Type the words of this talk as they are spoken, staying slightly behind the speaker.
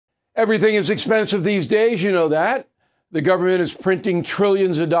Everything is expensive these days, you know that. The government is printing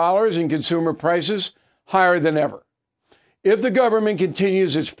trillions of dollars and consumer prices higher than ever. If the government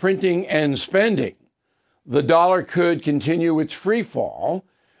continues its printing and spending, the dollar could continue its free fall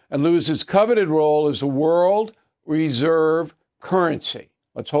and lose its coveted role as the world reserve currency.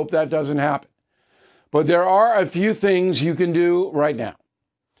 Let's hope that doesn't happen. But there are a few things you can do right now.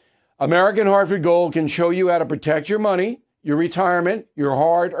 American Hartford Gold can show you how to protect your money, your retirement, your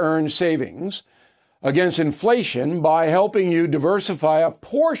hard-earned savings against inflation by helping you diversify a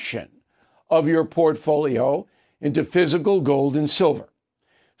portion of your portfolio into physical gold and silver.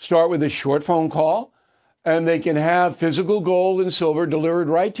 Start with a short phone call, and they can have physical gold and silver delivered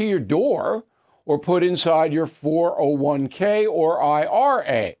right to your door or put inside your 401k or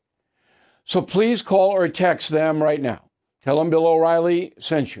IRA. So please call or text them right now. Tell them Bill O'Reilly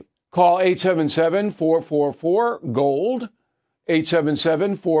sent you. Call 877-444-GOLD,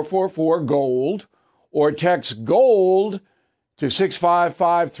 877-444-GOLD, or text GOLD to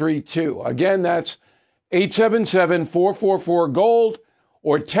 65532. Again, that's 877-444-GOLD,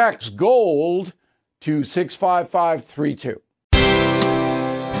 or text GOLD to 65532.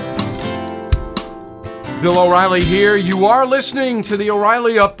 Bill O'Reilly here. You are listening to the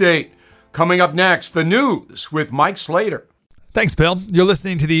O'Reilly Update. Coming up next, the news with Mike Slater. Thanks, Bill. You're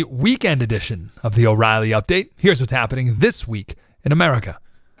listening to the weekend edition of the O'Reilly Update. Here's what's happening this week in America.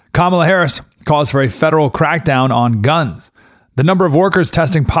 Kamala Harris calls for a federal crackdown on guns. The number of workers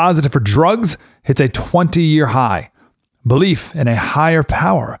testing positive for drugs hits a 20-year high. Belief in a higher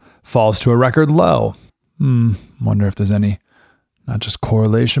power falls to a record low. Wonder if there's any, not just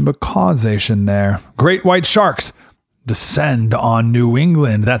correlation, but causation there. Great white sharks descend on New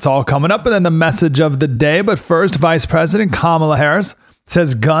England. That's all coming up. And then the message of the day. But first, Vice President Kamala Harris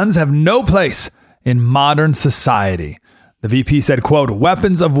says guns have no place in modern society. The VP said, quote,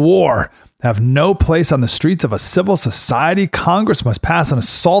 weapons of war have no place on the streets of a civil society. Congress must pass an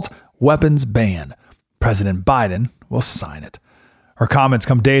assault weapons ban. President Biden will sign it. Her comments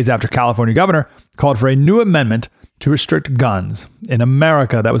come days after California governor called for a new amendment to restrict guns in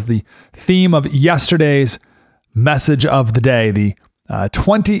America. That was the theme of yesterday's message of the day, the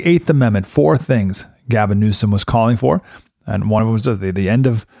 28th Amendment. 4 things Gavin Newsom was calling for, and one of them was just the end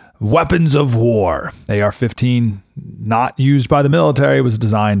of weapons of war. AR-15, not used by the military, was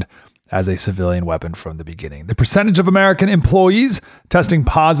designed as a civilian weapon from the beginning. The percentage of American employees testing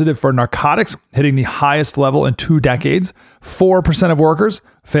positive for narcotics hitting the highest level in 2 decades. 4% of workers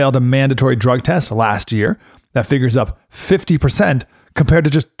failed a mandatory drug test last year. That figure's up 50% compared to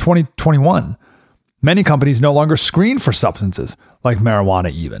just 2021. Many companies no longer screen for substances like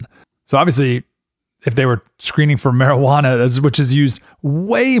marijuana even. So obviously, if they were screening for marijuana, which is used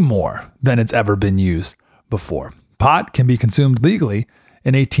way more than it's ever been used before. Pot can be consumed legally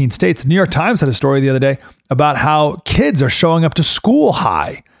in 18 states. The New York Times had a story the other day about how kids are showing up to school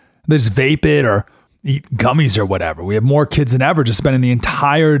high. They just vape it or eat gummies or whatever. We have more kids than ever just spending the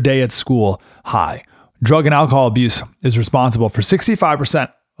entire day at school high. Drug and alcohol abuse is responsible for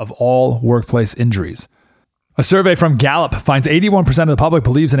 65% of all workplace injuries. A survey from Gallup finds 81% of the public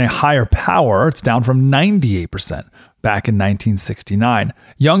believes in a higher power. It's down from 98% back in 1969.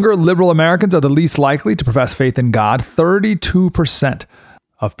 Younger liberal Americans are the least likely to profess faith in God. 32%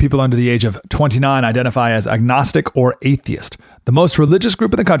 of people under the age of 29 identify as agnostic or atheist. The most religious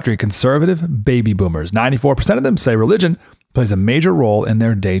group in the country, conservative baby boomers. 94% of them say religion plays a major role in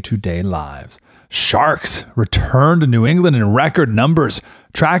their day-to-day lives. Sharks return to New England in record numbers.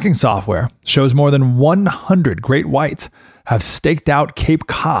 Tracking software shows more than 100 great whites have staked out Cape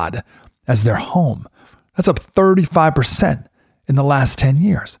Cod as their home. That's up 35% in the last 10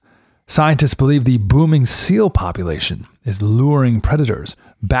 years. Scientists believe the booming seal population is luring predators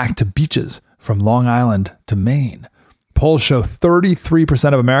back to beaches from Long Island to Maine. Polls show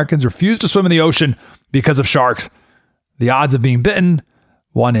 33% of Americans refuse to swim in the ocean because of sharks. The odds of being bitten,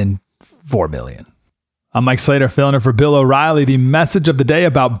 1 in 4 million. I'm Mike Slater, filling in for Bill O'Reilly. The message of the day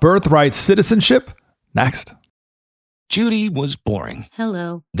about birthright citizenship. Next. Judy was boring.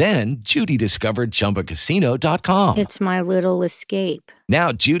 Hello. Then Judy discovered ChumbaCasino.com. It's my little escape.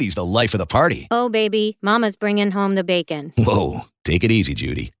 Now Judy's the life of the party. Oh, baby, mama's bringing home the bacon. Whoa, take it easy,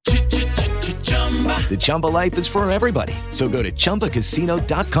 Judy. The Chumba life is for everybody. So go to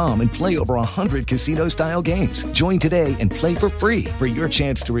ChumbaCasino.com and play over 100 casino-style games. Join today and play for free for your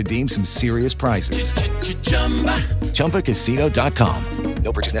chance to redeem some serious prizes. ChumbaCasino.com.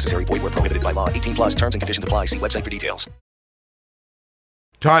 No purchase necessary. Void where prohibited by law. 18 plus terms and conditions apply. See website for details.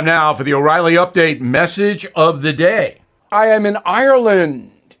 Time now for the O'Reilly Update message of the day. I am in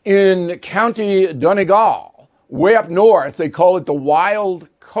Ireland, in County Donegal, way up north. They call it the Wild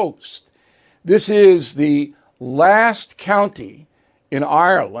coast. This is the last county in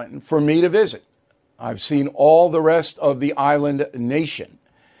Ireland for me to visit. I've seen all the rest of the island nation.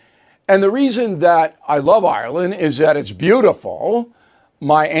 And the reason that I love Ireland is that it's beautiful.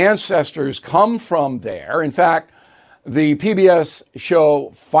 My ancestors come from there. In fact, the PBS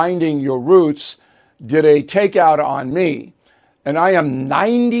show Finding Your Roots did a takeout on me, and I am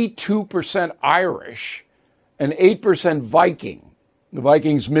 92% Irish and 8% Viking. The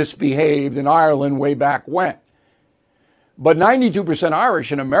Vikings misbehaved in Ireland way back when. But 92%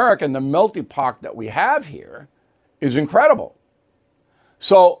 Irish in America, and the melting pot that we have here is incredible.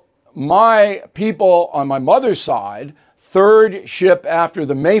 So my people on my mother's side, third ship after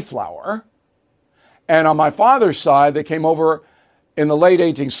the Mayflower, and on my father's side, they came over in the late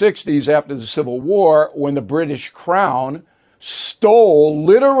 1860s after the Civil War when the British Crown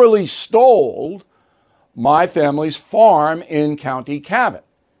literally stole my family's farm in County Cavan,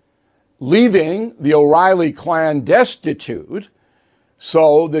 leaving the O'Reilly clan destitute.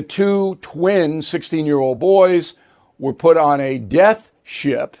 So the two twin 16-year-old boys were put on a death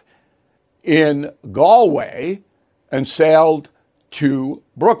ship in Galway and sailed to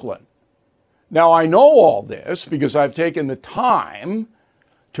Brooklyn. Now, I know all this because I've taken the time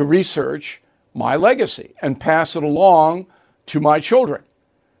to research my legacy and pass it along to my children,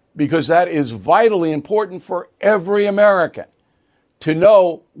 because that is vitally important for every American to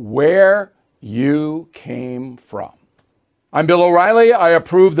know where you came from. I'm Bill O'Reilly. I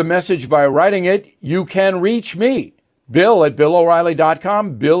approve the message by writing it. You can reach me,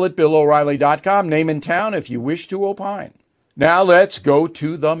 Bill@BillO'Reilly.com, Bill@BillO'Reilly.com, name and town if you wish to opine. Now let's go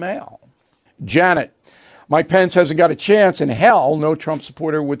to the mail. Janet, Mike Pence hasn't got a chance in hell. No Trump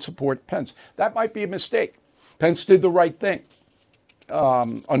supporter would support Pence. That might be a mistake. Pence did the right thing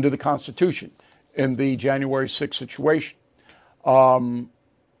under the Constitution in the January 6th situation. And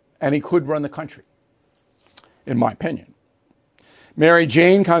he could run the country, in my opinion. Mary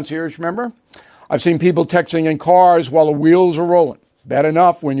Jane, concierge member. I've seen people texting in cars while the wheels are rolling. Bad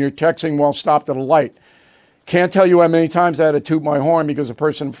enough when you're texting while stopped at a light. Can't tell you how many times I had to toot my horn because the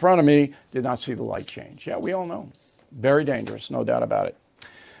person in front of me did not see the light change. Yeah, we all know. Very dangerous, no doubt about it.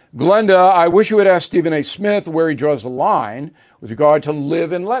 Glenda, I wish you would ask Stephen A. Smith where he draws the line with regard to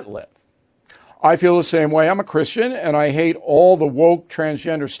live and let live. I feel the same way. I'm a Christian, and I hate all the woke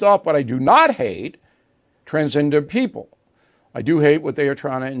transgender stuff, but I do not hate transgender people. I do hate what they are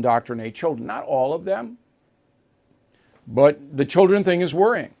trying to indoctrinate children. Not all of them, but the children thing is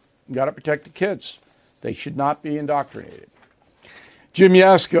worrying. You got to protect the kids. They should not be indoctrinated. Jim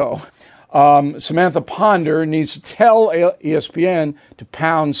Yasko, Samantha Ponder needs to tell ESPN to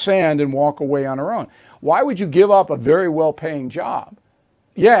pound sand and walk away on her own. Why would you give up a very well-paying job?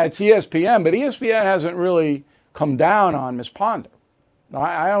 Yeah, it's ESPN, but ESPN hasn't really come down on Ms. Ponder.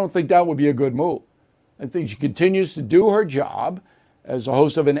 I don't think that would be a good move. I think she continues to do her job as a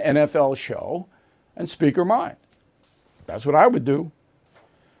host of an NFL show and speak her mind. That's what I would do.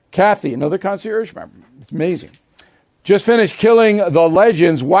 Kathy, another concierge member. It's amazing. Just finished Killing the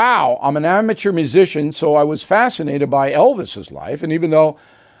Legends. Wow, I'm an amateur musician, so I was fascinated by Elvis's life. And even though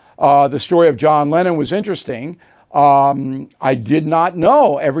the story of John Lennon was interesting, I did not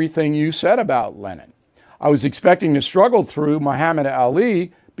know everything you said about Lennon. I was expecting to struggle through Muhammad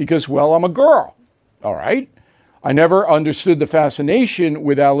Ali because, well, I'm a girl. All right. I never understood the fascination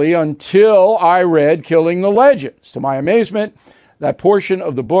with Ali until I read Killing the Legends. To my amazement, that portion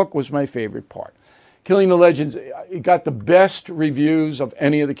of the book was my favorite part. Killing the Legends, it got the best reviews of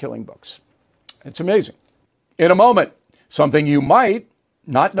any of the Killing books. It's amazing. In a moment, something you might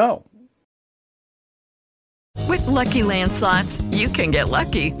not know. With Lucky Land Slots, you can get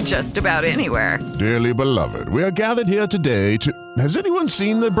lucky just about anywhere. Dearly beloved, we are gathered here today to... Has anyone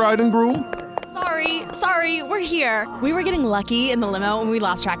seen the bride and groom? Sorry, we're here. We were getting lucky in the limo and we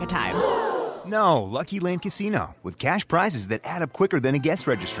lost track of time. No, Lucky Land Casino, with cash prizes that add up quicker than a guest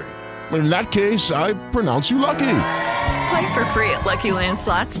registry. In that case, I pronounce you lucky. Play for free at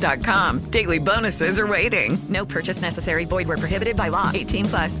LuckyLandSlots.com. Daily bonuses are waiting. No purchase necessary. Void where prohibited by law.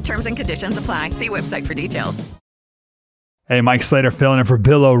 18+. Terms and conditions apply. See website for details. Hey, Mike Slater filling in for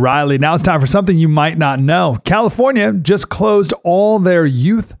Bill O'Reilly. Now it's time for something you might not know. California just closed all their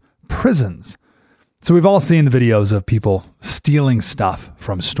youth prisons. So we've all seen the videos of people stealing stuff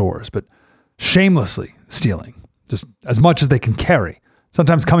from stores, but shamelessly stealing just as much as they can carry,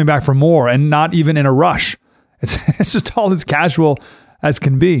 sometimes coming back for more and not even in a rush. It's just all as casual as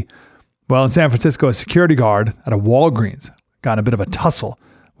can be. Well, in San Francisco, a security guard at a Walgreens got in a bit of a tussle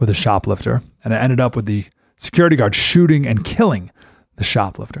with a shoplifter, and it ended up with the security guard shooting and killing the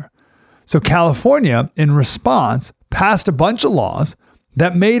shoplifter. So California, in response, passed a bunch of laws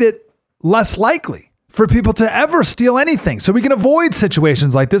that made it less likely for people to ever steal anything. So we can avoid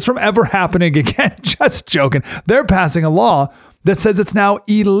situations like this from ever happening again. Just joking. They're passing a law that says it's now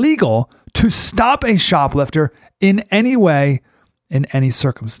illegal to stop a shoplifter in any way, in any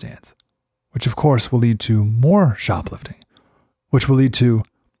circumstance, which of course will lead to more shoplifting, which will lead to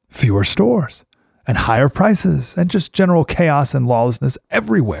fewer stores and higher prices and just general chaos and lawlessness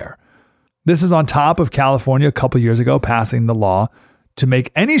everywhere. This is on top of California a couple years ago passing the law to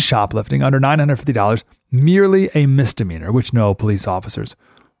make any shoplifting under $950 merely a misdemeanor, which no police officers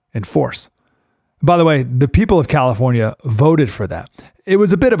enforce. By the way, the people of California voted for that. It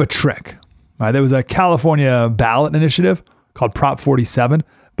was a bit of a trick. Right? There was a California ballot initiative called Prop 47,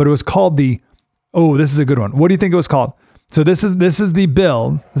 but it was called this is a good one. What do you think it was called? So this is the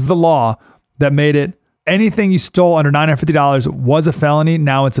bill, this is the law that made it anything you stole under $950 was a felony.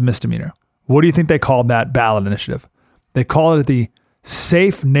 Now it's a misdemeanor. What do you think they called that ballot initiative? They call it the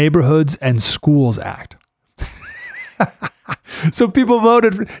Safe Neighborhoods and Schools Act. So people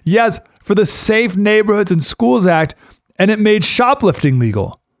voted, yes, for the Safe Neighborhoods and Schools Act, and it made shoplifting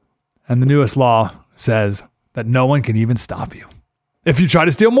legal. And the newest law says that no one can even stop you if you try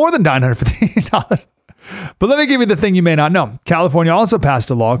to steal more than $950. But let me give you the thing you may not know. California also passed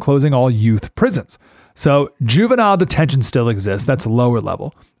a law closing all youth prisons. So juvenile detention still exists. That's lower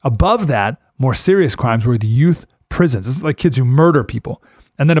level. Above that, more serious crimes were the youth prisons. This is like kids who murder people.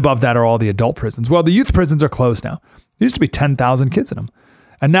 And then above that are all the adult prisons. Well, the youth prisons are closed now. There used to be 10,000 kids in them.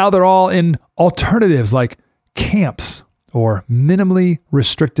 And now they're all in alternatives like camps or minimally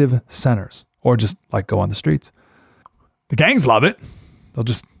restrictive centers, or just like go on the streets. The gangs love it. They'll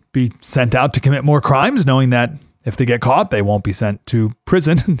just be sent out to commit more crimes, knowing that if they get caught, they won't be sent to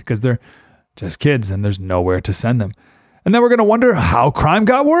prison because they're just kids and there's nowhere to send them. And then we're going to wonder how crime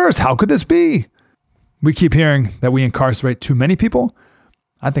got worse. How could this be? We keep hearing that we incarcerate too many people.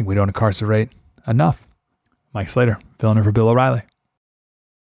 I think we don't incarcerate enough. Mike Slater, filling in for Bill O'Reilly.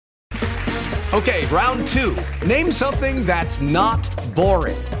 Okay, round two. Name something that's not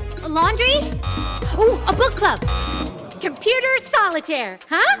boring. A laundry? Ooh, a book club. Computer solitaire,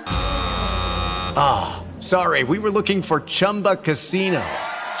 huh? Ah, oh, sorry, we were looking for Chumba Casino.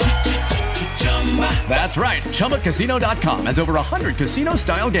 That's right, ChumbaCasino.com has over 100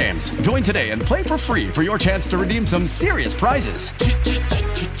 casino-style games. Join today and play for free for your chance to redeem some serious prizes.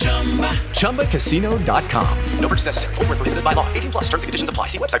 ChumbaCasino.com. No purchase necessary. Void where prohibited by law. 18+. Terms and conditions apply.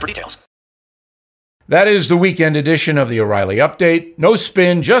 See website for details. That is the weekend edition of the O'Reilly Update. No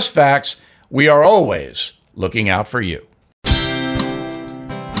spin, just facts. We are always looking out for you.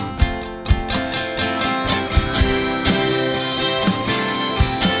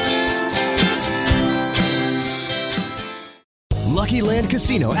 Lucky Land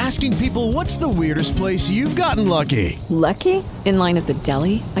Casino, asking people, what's the weirdest place you've gotten lucky? Lucky? In line at the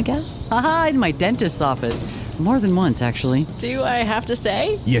deli, I guess? Aha, in my dentist's office. More than once, actually. Do I have to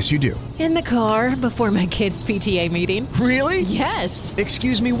say? Yes, you do. In the car before my kids' PTA meeting. Really? Yes.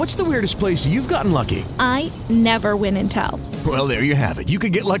 Excuse me, what's the weirdest place you've gotten lucky? I never win and tell. Well, there you have it. You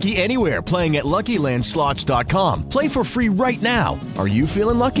can get lucky anywhere, playing at LuckyLandSlots.com. Play for free right now. Are you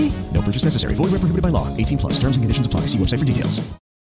feeling lucky? No purchase necessary. Void where prohibited by law. 18+. Terms and conditions apply. See website for details.